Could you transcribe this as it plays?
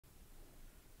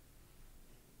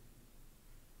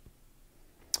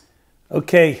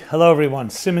Okay, hello everyone.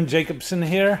 Simon Jacobson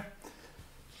here.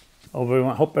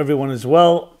 Hope everyone is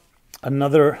well.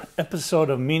 Another episode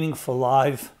of Meaningful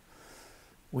Live.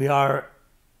 We are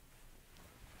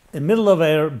in the middle of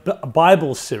a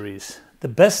Bible series, the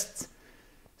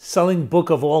best-selling book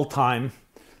of all time,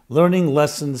 learning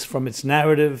lessons from its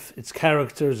narrative, its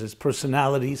characters, its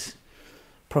personalities,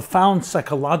 profound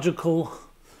psychological,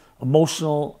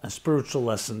 emotional, and spiritual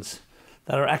lessons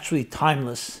that are actually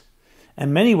timeless,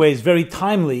 in many ways very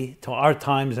timely to our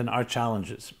times and our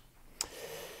challenges.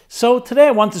 So today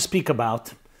I want to speak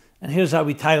about, and here's how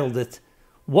we titled it,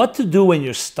 What to Do When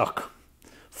You're Stuck.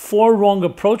 4 wrong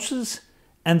approaches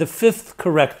and the 5th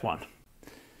correct one.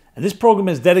 And this program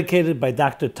is dedicated by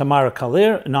Dr. Tamara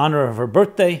Kalir in honor of her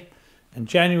birthday on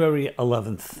January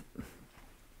 11th.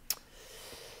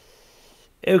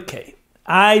 Okay,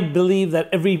 I believe that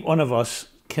every one of us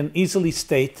can easily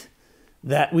state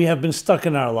that we have been stuck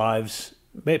in our lives,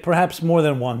 perhaps more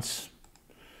than once.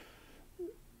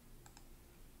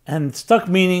 And stuck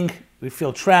meaning we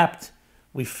feel trapped,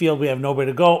 we feel we have nowhere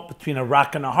to go, between a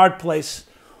rock and a hard place.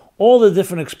 All the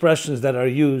different expressions that are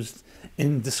used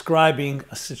in describing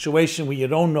a situation where you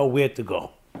don't know where to go.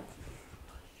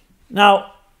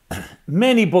 Now,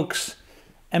 many books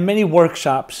and many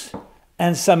workshops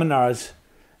and seminars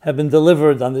have been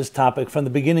delivered on this topic from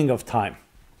the beginning of time.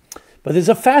 But there's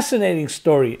a fascinating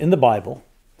story in the Bible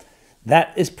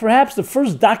that is perhaps the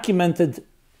first documented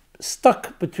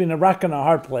stuck between a rock and a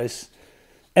hard place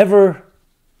ever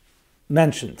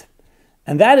mentioned.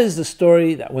 And that is the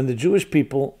story that when the Jewish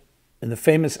people, in the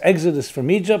famous Exodus from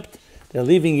Egypt, they're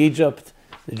leaving Egypt,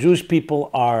 the Jewish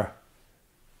people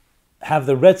have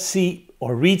the Red Sea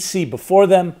or Reed Sea before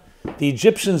them, the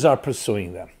Egyptians are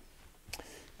pursuing them.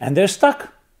 And they're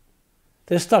stuck.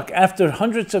 They're stuck after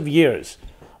hundreds of years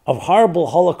of horrible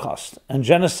Holocaust and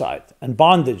genocide and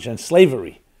bondage and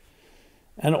slavery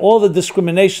and all the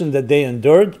discrimination that they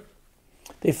endured.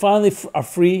 They finally are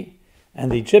free,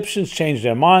 and the Egyptians change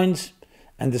their minds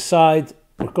and decide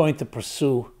we're going to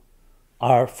pursue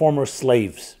our former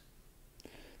slaves.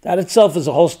 That itself is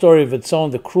a whole story of its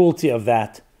own, the cruelty of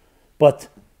that. But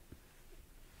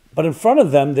in front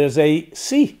of them there's a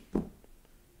sea,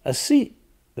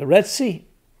 the Red Sea,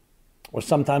 or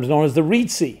sometimes known as the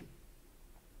Reed Sea.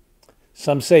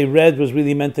 Some say red was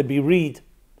really meant to be reed,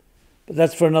 but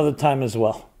that's for another time as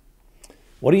well.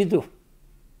 What do you do?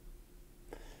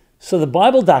 So the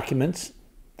Bible documents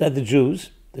that the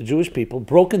Jewish people,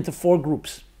 broke into 4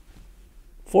 groups.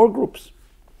 4 groups.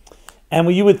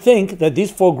 And you would think that these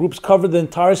 4 groups cover the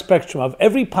entire spectrum of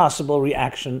every possible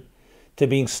reaction to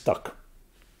being stuck,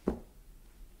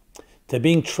 to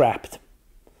being trapped.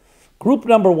 Group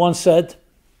number 1 said,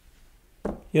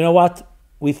 you know what?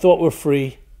 We thought we're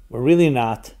free. We're really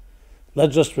not.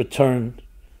 Let's just return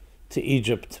to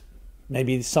Egypt.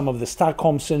 Maybe some of the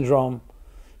Stockholm syndrome,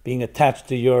 being attached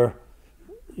to your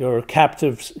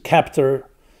captor,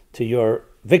 to your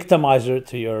victimizer,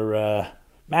 to your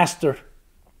master.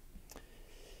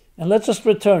 And let's just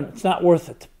return. It's not worth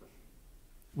it.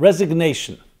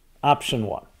 Resignation, option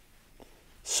 1.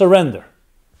 Surrender.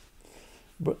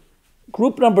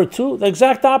 Group number 2, the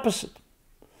exact opposite.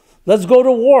 Let's go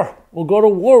to war. We'll go to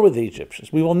war with the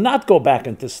Egyptians. We will not go back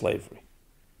into slavery.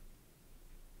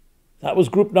 That was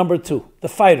group number 2, the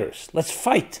fighters. Let's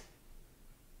fight.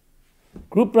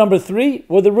 Group number 3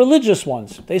 were the religious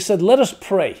ones. They said, let us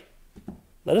pray.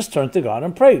 Let us turn to God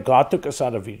and pray. God took us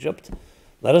out of Egypt.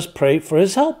 Let us pray for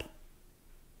his help.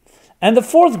 And the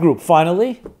 4th group,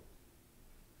 finally,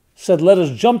 said, let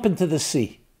us jump into the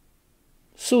sea.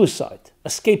 Suicide,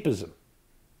 escapism.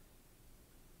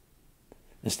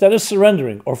 Instead of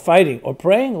surrendering or fighting or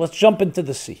praying, let's jump into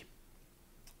the sea.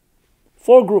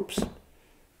 4 groups.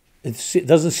 It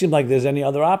doesn't seem like there's any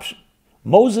other option.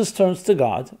 Moses turns to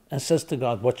God and says to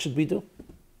God, what should we do?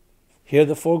 Here are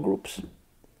the 4 groups.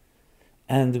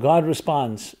 And God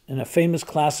responds in a famous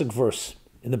classic verse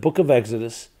in the book of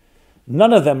Exodus,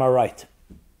 none of them are right.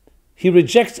 He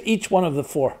rejects each one of the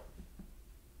 4.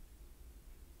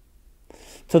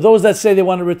 To those that say they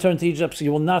want to return to Egypt, so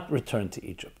you will not return to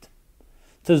Egypt.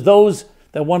 To those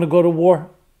that want to go to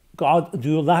war, God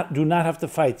do not have to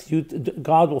fight.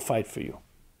 God will fight for you.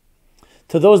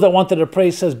 To those that wanted to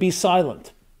pray, says, be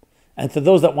silent. And to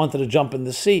those that wanted to jump in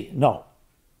the sea, no.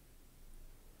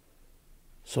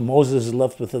 So Moses is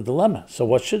left with a dilemma. So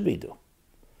what should we do?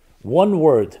 1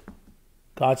 word.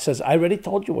 God says, I already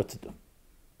told you what to do.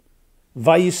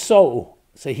 Vayisou,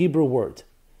 it's a Hebrew word.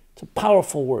 It's a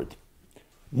powerful word.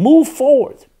 Move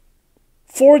forward.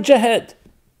 Forge ahead.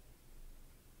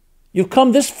 You've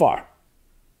come this far.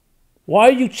 Why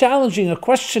are you challenging or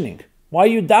questioning? Why are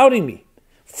you doubting me?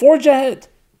 Forge ahead.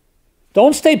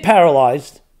 Don't stay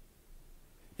paralyzed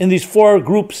in these four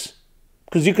groups,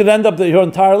 because you could end up your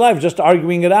entire life just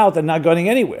arguing it out and not going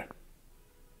anywhere.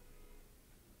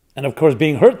 And of course,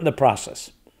 being hurt in the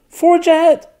process. Forge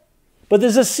ahead. But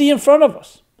there's a sea in front of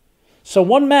us. So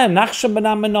one man, Nachshon ben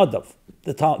Amminadav,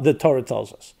 the Torah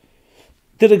tells us,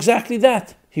 did exactly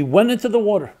that. He went into the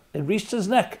water. It reached his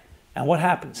neck. And what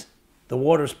happens? The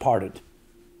waters parted.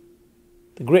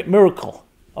 The great miracle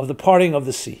of the parting of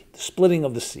the sea, the splitting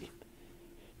of the sea.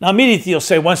 Now immediately you'll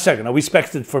say, 1 second, are we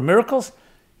expected for miracles?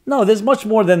 No, there's much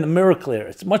more than the miracle here.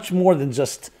 It's much more than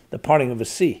just the parting of the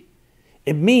sea.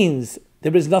 It means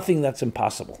there is nothing that's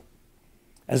impossible,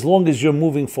 as long as you're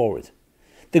moving forward.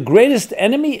 The greatest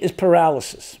enemy is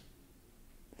paralysis.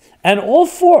 And all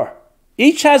four,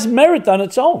 each has merit on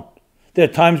its own. There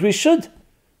are times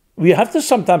we have to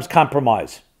sometimes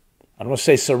compromise. I don't want to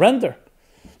say surrender.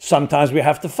 Sometimes we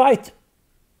have to fight.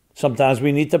 Sometimes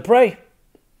we need to pray.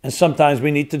 And sometimes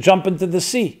we need to jump into the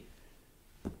sea.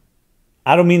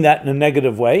 I don't mean that in a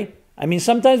negative way. I mean,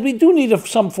 sometimes we do need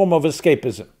some form of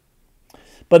escapism.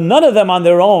 But none of them on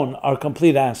their own are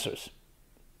complete answers.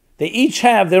 They each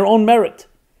have their own merit.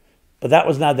 But that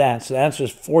was not the answer. The answer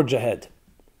is forge ahead.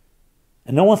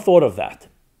 And no one thought of that.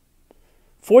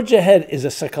 Forge ahead is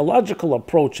a psychological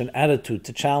approach and attitude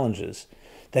to challenges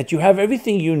that you have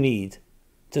everything you need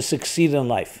to succeed in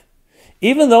life,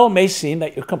 even though it may seem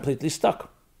that you're completely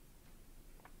stuck.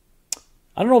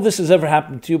 I don't know if this has ever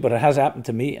happened to you, but it has happened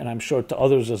to me, and I'm sure to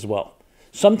others as well.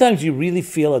 Sometimes you really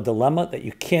feel a dilemma that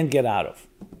you can't get out of.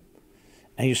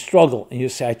 And you struggle, and you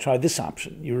say, I tried this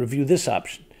option. You review this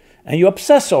option. And you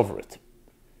obsess over it.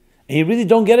 And you really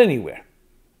don't get anywhere.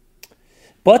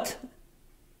 But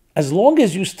as long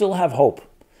as you still have hope,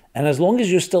 and as long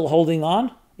as you're still holding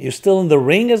on, you're still in the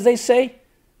ring, as they say,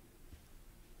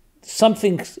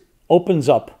 something opens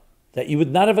up that you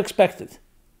would not have expected.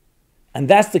 And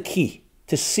that's the key,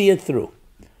 to see it through.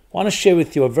 I want to share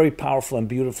with you a very powerful and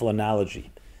beautiful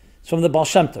analogy. It's from the Baal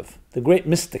Shem Tov, the great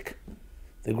mystic,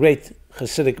 the great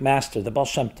Hasidic master, the Baal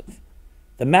Shem Tov,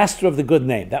 the master of the good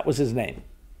name. That was his name,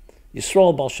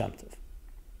 Yisroel Baal Shem Tov.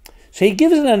 So he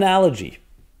gives an analogy,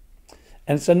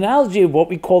 and it's an analogy of what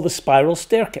we call the spiral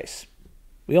staircase.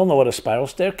 We all know what a spiral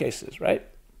staircase is, right?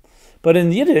 But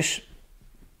in Yiddish,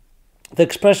 the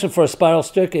expression for a spiral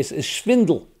staircase is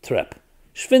Schwindeltreppe.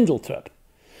 Schwindeltreppe.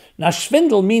 Now,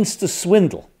 schwindel means to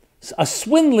swindle. A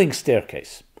swindling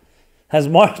staircase has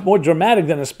more dramatic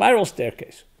than a spiral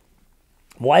staircase.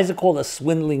 Why is it called a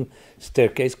swindling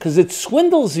staircase? Because it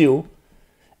swindles you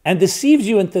and deceives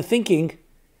you into thinking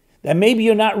that maybe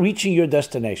you're not reaching your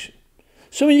destination.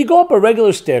 So when you go up a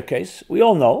regular staircase, we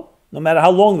all know, no matter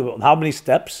how long, how many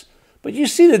steps, but you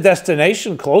see the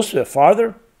destination closer,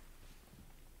 farther.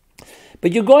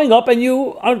 But you're going up and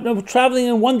you are traveling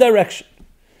in one direction.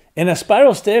 In a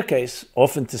spiral staircase,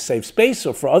 often to save space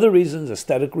or for other reasons,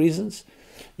 aesthetic reasons,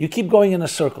 you keep going in a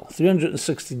circle,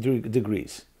 360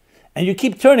 degrees. And you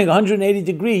keep turning 180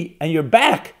 degrees and your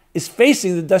back is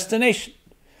facing the destination.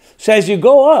 So as you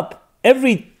go up,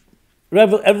 every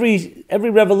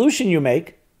revolution you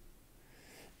make,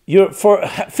 for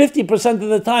 50% of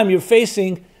the time, you're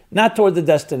facing not toward the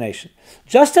destination.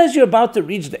 Just as you're about to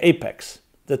reach the apex,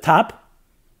 the top,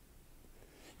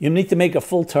 you need to make a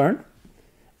full turn,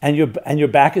 and your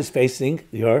back is facing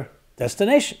your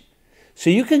destination. So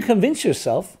you can convince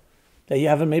yourself that you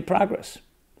haven't made progress.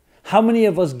 How many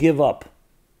of us give up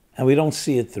and we don't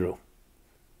see it through?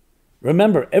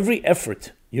 Remember, every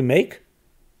effort you make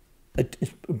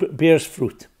bears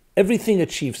fruit. Everything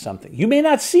achieves something. You may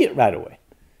not see it right away,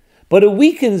 but it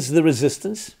weakens the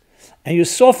resistance, and you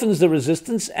softens the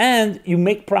resistance, and you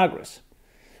make progress.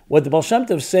 What the Baal Shem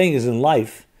Tov is saying is, in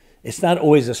life, it's not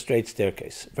always a straight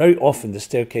staircase. Very often the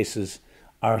staircases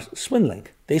are swindling.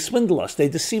 They swindle us. They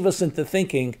deceive us into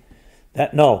thinking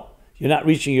that, no, you're not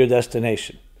reaching your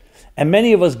destination. And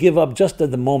many of us give up just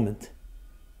at the moment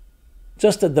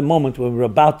when we're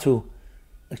about to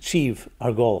achieve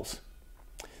our goals.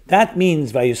 That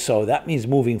means vayuso, that means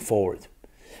moving forward.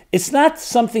 It's not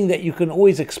something that you can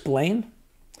always explain,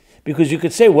 because you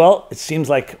could say, well, it seems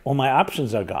like all my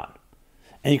options are gone.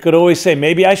 And you could always say,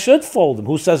 maybe I should fold them.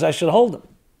 Who says I should hold them?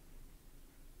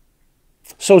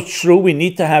 So it's true, we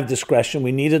need to have discretion.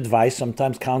 We need advice,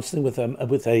 sometimes counseling with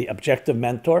a objective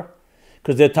mentor,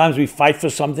 because there are times we fight for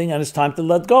something and it's time to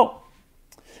let go.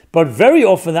 But very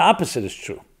often the opposite is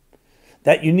true,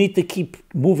 that you need to keep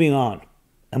moving on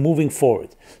and moving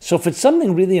forward. So if it's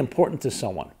something really important to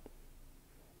someone,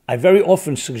 I very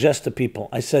often suggest to people,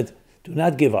 I said, do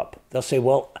not give up. They'll say,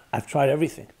 well, I've tried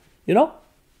everything.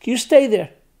 You stay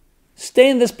there. Stay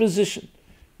in this position.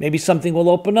 Maybe something will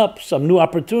open up, some new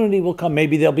opportunity will come,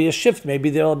 maybe there'll be a shift, maybe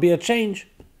there'll be a change.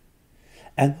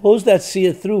 And those that see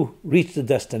it through reach the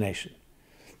destination.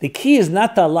 The key is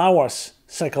not to allow us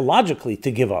psychologically to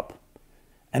give up.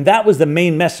 And that was the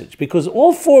main message, because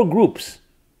all four groups,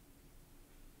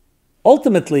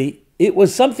 ultimately, it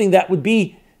was something that would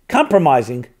be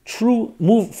compromising true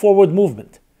forward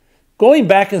movement. Going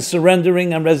back and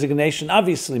surrendering and resignation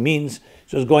obviously means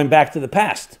just going back to the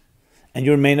past, and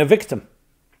you remain a victim.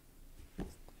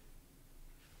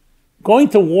 Going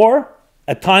to war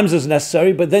at times is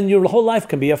necessary, but then your whole life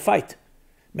can be a fight.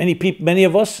 Many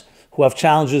of us who have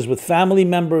challenges with family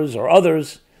members or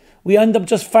others, we end up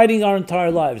just fighting our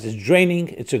entire lives. It's draining,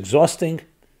 it's exhausting,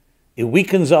 it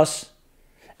weakens us.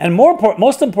 And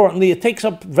most importantly, it takes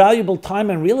up valuable time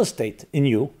and real estate in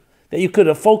you that you could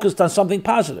have focused on something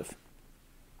positive.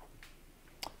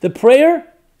 The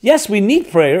prayer, yes, we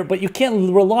need prayer, but you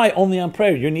can't rely only on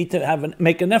prayer. You need to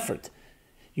make an effort.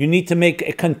 You need to make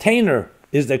a container,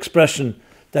 is the expression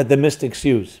that the mystics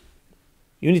use.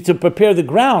 You need to prepare the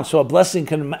ground so a blessing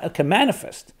can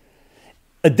manifest.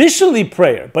 Additionally,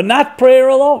 prayer, but not prayer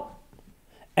alone.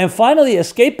 And finally,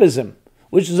 escapism,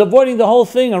 which is avoiding the whole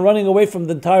thing and running away from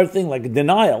the entire thing, like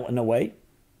denial in a way,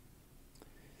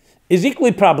 is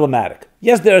equally problematic.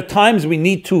 Yes, there are times we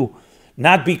need to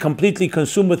not be completely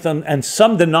consumed with them, and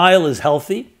some denial is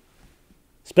healthy,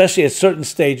 especially at certain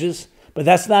stages, but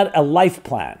that's not a life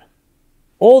plan.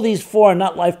 All these four are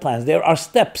not life plans. There are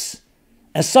steps,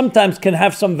 and sometimes can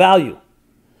have some value,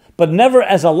 but never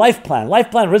as a life plan.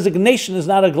 Life plan, resignation is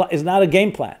not a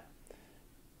game plan,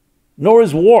 nor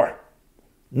is war,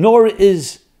 nor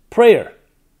is prayer,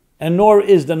 and nor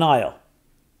is denial.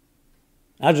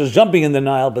 Not just jumping in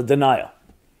denial, but denial.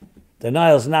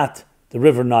 Denial is not the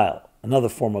river Nile, another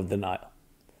form of denial.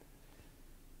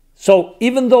 So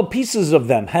even though pieces of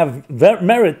them have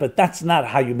merit, but that's not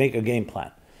how you make a game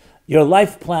plan. Your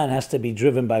life plan has to be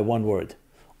driven by one word: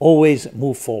 always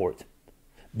move forward.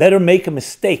 Better make a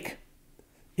mistake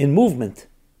in movement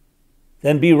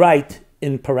than be right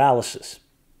in paralysis.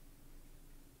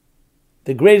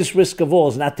 The greatest risk of all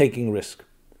is not taking risk.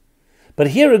 But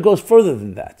here it goes further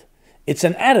than that. It's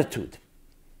an attitude.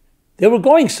 They were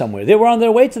going somewhere. They were on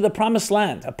their way to the promised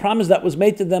land, a promise that was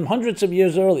made to them hundreds of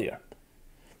years earlier.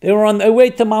 They were on their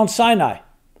way to Mount Sinai,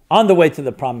 on the way to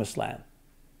the promised land.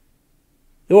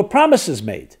 There were promises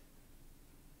made.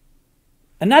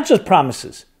 And not just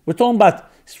promises. We're talking about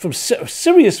from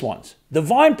serious ones,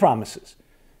 divine promises.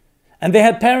 And they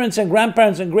had parents and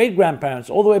grandparents and great-grandparents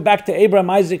all the way back to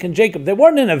Abraham, Isaac, and Jacob. They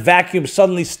weren't in a vacuum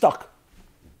suddenly stuck.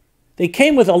 They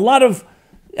came with a lot of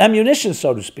ammunition,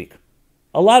 so to speak.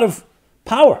 A lot of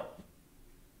power.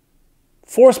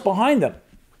 Force behind them.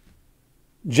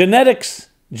 Genetics,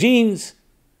 genes,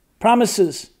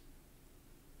 promises,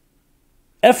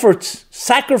 efforts,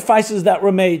 sacrifices that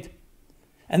were made.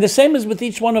 And the same is with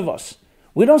each one of us.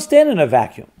 We don't stand in a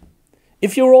vacuum.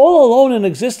 If you're all alone in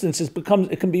existence,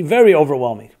 it can be very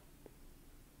overwhelming.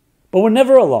 But we're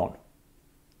never alone.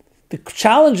 The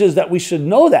challenge is that we should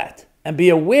know that and be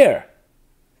aware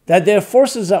that there are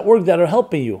forces at work that are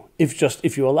helping you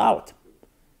if you allow it.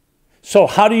 So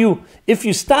if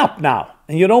you stop now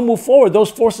and you don't move forward, those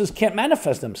forces can't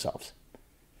manifest themselves.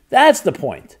 That's the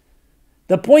point.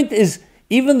 The point is,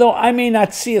 even though I may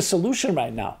not see a solution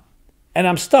right now, and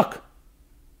I'm stuck,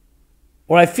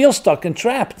 or I feel stuck and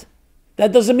trapped,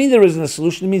 that doesn't mean there isn't a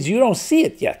solution. It means you don't see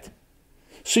it yet.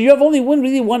 So you have only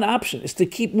one option, is to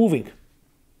keep moving,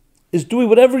 is doing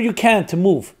whatever you can to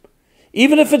move,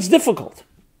 even if it's difficult.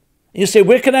 And you say,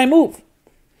 where can I move?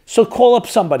 So call up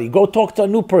somebody, go talk to a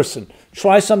new person,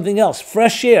 try something else,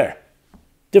 fresh air,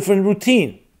 different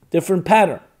routine, different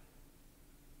pattern.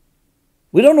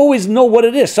 We don't always know what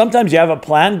it is. Sometimes you have a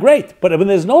plan, great. But when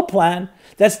there's no plan,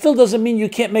 that still doesn't mean you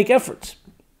can't make efforts.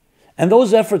 And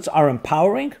those efforts are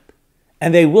empowering,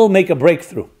 and they will make a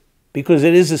breakthrough, because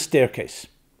it is a staircase.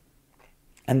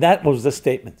 And that was the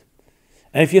statement.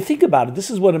 And if you think about it,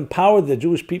 this is what empowered the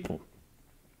Jewish people.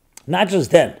 Not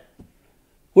just then.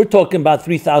 We're talking about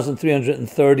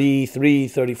 3,333,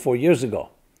 34 years ago.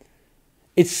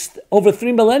 It's over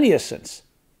 3 millennia since.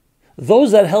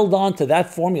 Those that held on to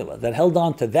that formula, that held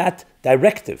on to that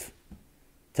directive,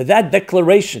 to that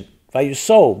declaration,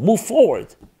 Vayuso, move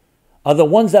forward, are the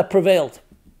ones that prevailed.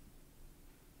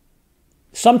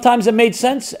 Sometimes it made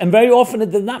sense, and very often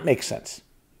it did not make sense.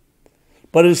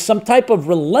 But it is some type of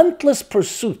relentless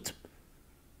pursuit,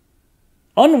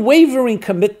 unwavering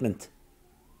commitment,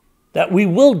 that we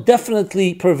will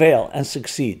definitely prevail and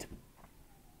succeed.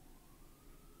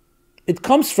 It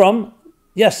comes from,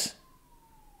 yes,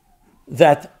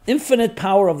 that infinite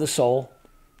power of the soul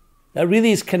that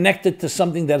really is connected to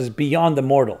something that is beyond the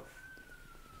mortal.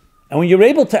 And when you're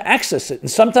able to access it, and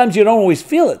sometimes you don't always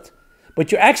feel it,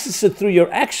 but you access it through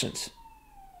your actions,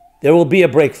 there will be a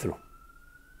breakthrough.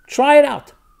 Try it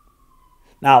out.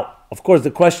 Now, of course,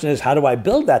 the question is, how do I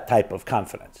build that type of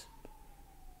confidence?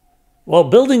 Well,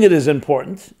 building it is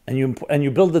important, and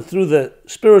you build it through the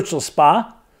spiritual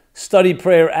spa, study,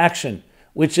 prayer, action,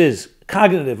 which is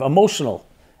cognitive, emotional,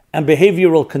 and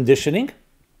behavioral conditioning.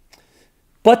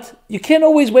 But you can't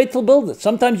always wait till build it.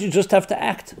 Sometimes you just have to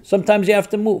act. Sometimes you have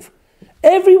to move.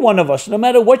 Every one of us, no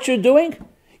matter what you're doing,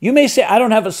 you may say, I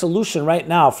don't have a solution right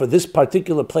now for this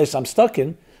particular place I'm stuck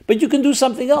in, but you can do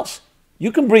something else.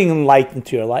 You can bring in light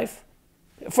into your life.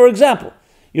 For example,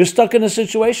 you're stuck in a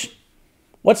situation.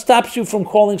 What stops you from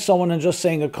calling someone and just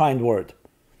saying a kind word?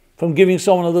 From giving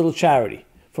someone a little charity?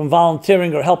 From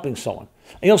volunteering or helping someone?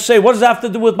 And you'll say, what does that have to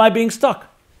do with my being stuck?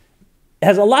 It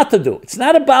has a lot to do. It's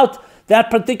not about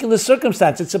that particular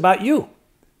circumstance. It's about you.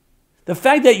 The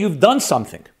fact that you've done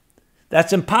something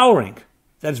that's empowering,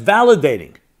 that's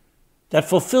validating, that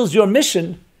fulfills your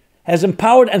mission, has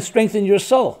empowered and strengthened your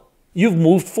soul. You've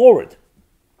moved forward.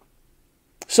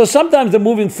 So sometimes the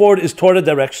moving forward is toward a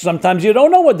direction. Sometimes you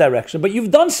don't know what direction, but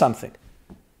you've done something.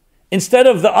 Instead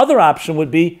of the other option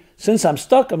would be, since I'm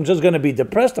stuck, I'm just going to be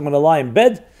depressed. I'm going to lie in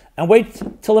bed and wait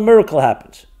till a miracle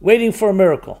happens. Waiting for a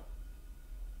miracle.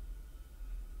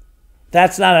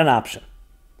 That's not an option.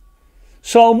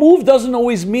 So a move doesn't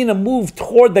always mean a move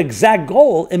toward the exact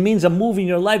goal. It means a move in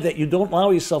your life that you don't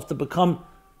allow yourself to become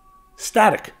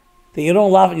static. That you don't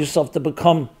allow yourself to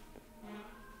become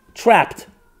trapped.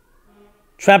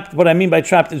 Trapped, what I mean by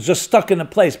trapped is just stuck in a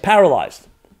place, paralyzed.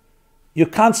 You're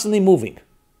constantly moving.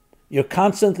 You're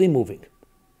constantly moving.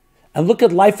 And look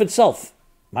at life itself.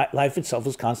 Life itself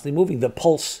is constantly moving. The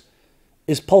pulse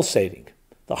is pulsating.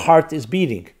 The heart is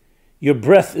beating. Your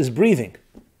breath is breathing.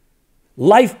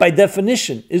 Life, by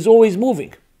definition, is always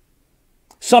moving.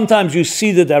 Sometimes you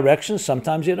see the direction,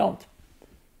 sometimes you don't.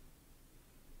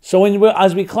 So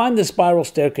as we climb the spiral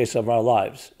staircase of our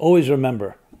lives, always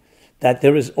remember that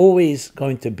there is always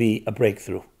going to be a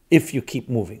breakthrough if you keep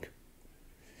moving.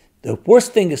 The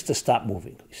worst thing is to stop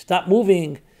moving. You stop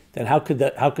moving, then how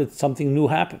could something new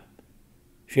happen?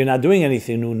 If you're not doing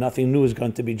anything new, nothing new is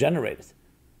going to be generated.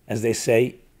 As they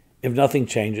say, if nothing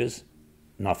changes,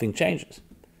 nothing changes.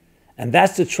 And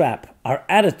that's the trap. Our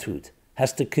attitude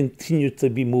has to continue to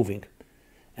be moving.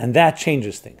 And that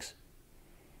changes things.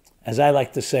 As I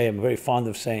like to say, I'm very fond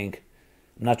of saying,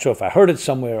 I'm not sure if I heard it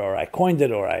somewhere or I coined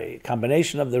it or a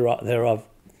combination of thereof.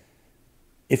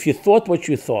 If you thought what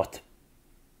you thought,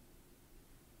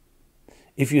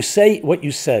 if you say what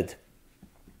you said,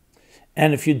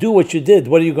 and if you do what you did,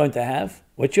 what are you going to have?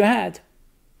 What you had.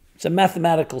 It's a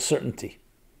mathematical certainty.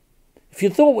 If you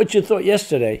thought what you thought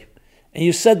yesterday, and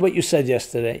you said what you said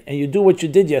yesterday, and you do what you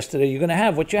did yesterday, you're going to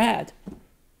have what you had.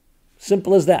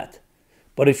 Simple as that.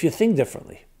 But if you think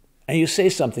differently, and you say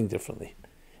something differently,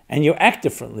 and you act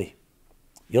differently,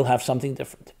 you'll have something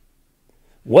different.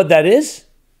 What that is,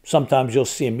 sometimes you'll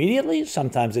see immediately,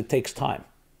 sometimes it takes time.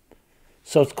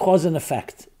 So it's cause and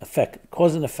effect,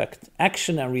 cause and effect,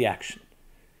 action and reaction.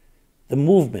 The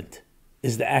movement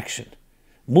is the action.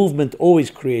 Movement always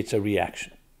creates a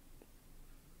reaction.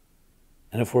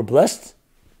 And if we're blessed,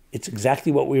 it's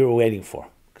exactly what we were waiting for,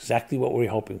 exactly what we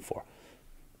were hoping for.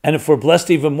 And if we're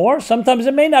blessed even more, sometimes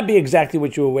it may not be exactly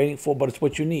what you were waiting for, but it's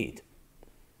what you need.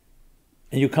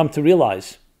 And you come to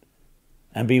realize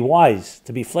and be wise,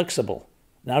 to be flexible,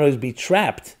 not always be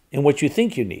trapped in what you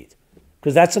think you need,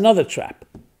 because that's another trap.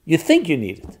 You think you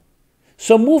need it.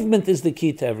 So movement is the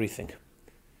key to everything.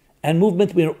 And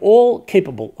movement, we're all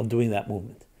capable of doing that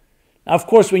movement. Now, of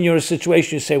course, when you're in a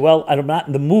situation, you say, well, I'm not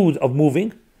in the mood of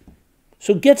moving.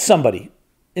 So get somebody.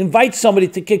 Invite somebody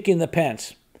to kick you in the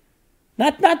pants.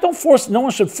 Don't force, no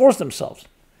one should force themselves.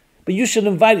 But you should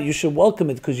invite it, you should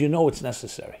welcome it because you know it's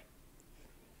necessary.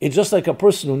 It's just like a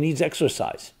person who needs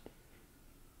exercise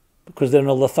because they're in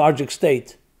a lethargic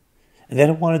state and they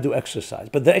don't want to do exercise.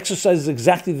 But the exercise is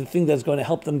exactly the thing that's going to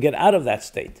help them get out of that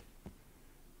state.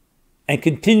 And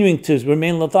continuing to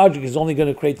remain lethargic is only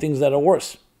going to create things that are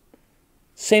worse.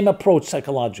 Same approach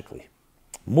psychologically.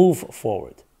 Move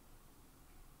forward.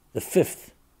 The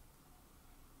fifth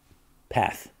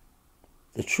path,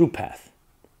 the true path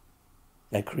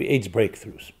that creates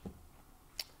breakthroughs.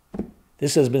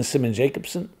 This has been Simon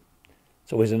Jacobson.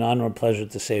 It's always an honor and pleasure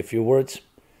to say a few words.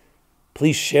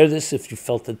 Please share this if you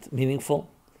felt it meaningful.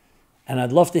 And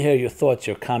I'd love to hear your thoughts,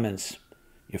 your comments,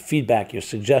 your feedback, your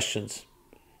suggestions,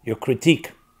 your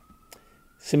critique.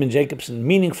 Simon Jacobson,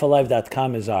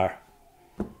 meaningfullife.com is our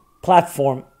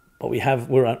platform, but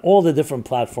we're on all the different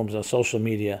platforms on social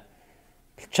media.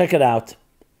 check it out.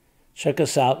 Check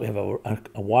us out. We have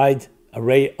a wide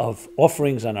array of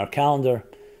offerings on our calendar,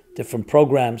 different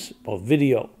programs, both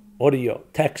video, audio,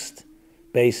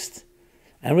 text-based,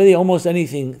 and really almost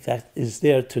anything that is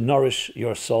there to nourish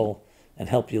your soul and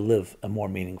help you live a more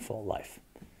meaningful life.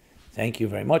 Thank you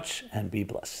very much, and be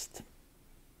blessed.